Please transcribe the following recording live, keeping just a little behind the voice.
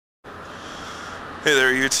Hey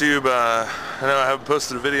there, YouTube. I know I haven't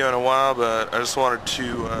posted a video in a while, but I just wanted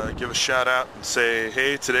to give a shout out and say,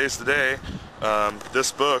 hey, today's the day.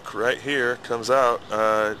 This book right here comes out.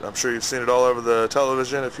 I'm sure you've seen it all over the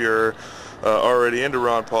television if you're already into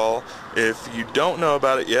Ron Paul. If you don't know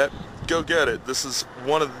about it yet, go get it. This is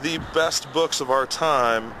one of the best books of our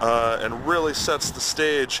time and really sets the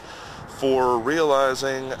stage for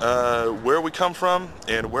realizing where we come from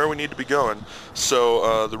and where we need to be going.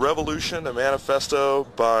 So The Revolution, a Manifesto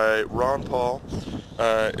by Ron Paul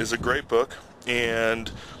is a great book, and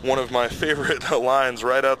one of my favorite lines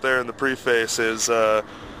right out there in the preface is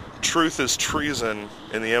truth is treason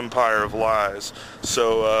in the empire of lies.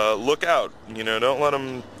 So look out, don't let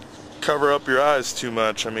them cover up your eyes too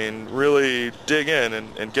much. I mean, really dig in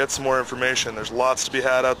and get some more information. There's lots to be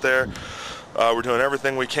had out there. We're doing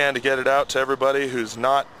everything we can to get it out to everybody who's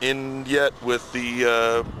not in yet with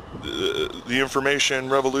the information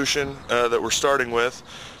revolution that we're starting with.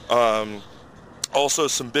 Also,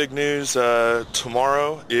 some big news.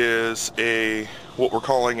 Tomorrow is what we're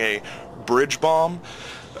calling a bridge bomb.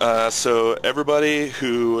 So everybody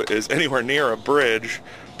who is anywhere near a bridge,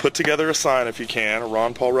 put together a sign if you can, a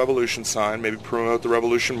Ron Paul Revolution sign, maybe promote the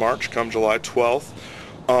Revolution March come July 12th.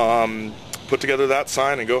 Put together that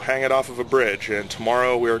sign and go hang it off of a bridge. And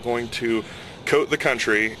tomorrow we are going to coat the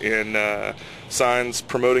country in signs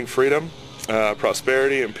promoting freedom,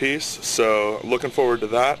 prosperity, and peace. So looking forward to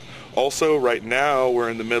that. Also, right now we're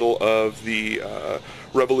in the middle of the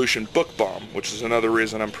Revolution book bomb, which is another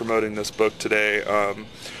reason I'm promoting this book today.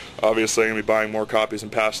 Obviously, I'm going to be buying more copies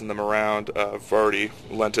and passing them around. I've already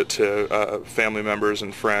lent it to family members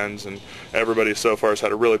and friends, and everybody so far has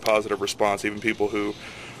had a really positive response, even people who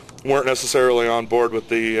weren't necessarily on board with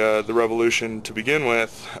the revolution to begin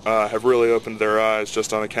with, have really opened their eyes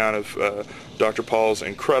just on account of Dr. Paul's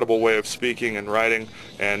incredible way of speaking and writing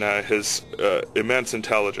and his immense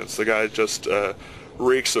intelligence. The guy just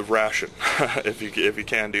reeks of ration, if you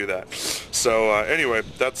can do that. So anyway,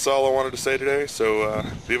 that's all I wanted to say today. So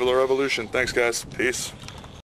viva la revolution. Thanks, guys. Peace.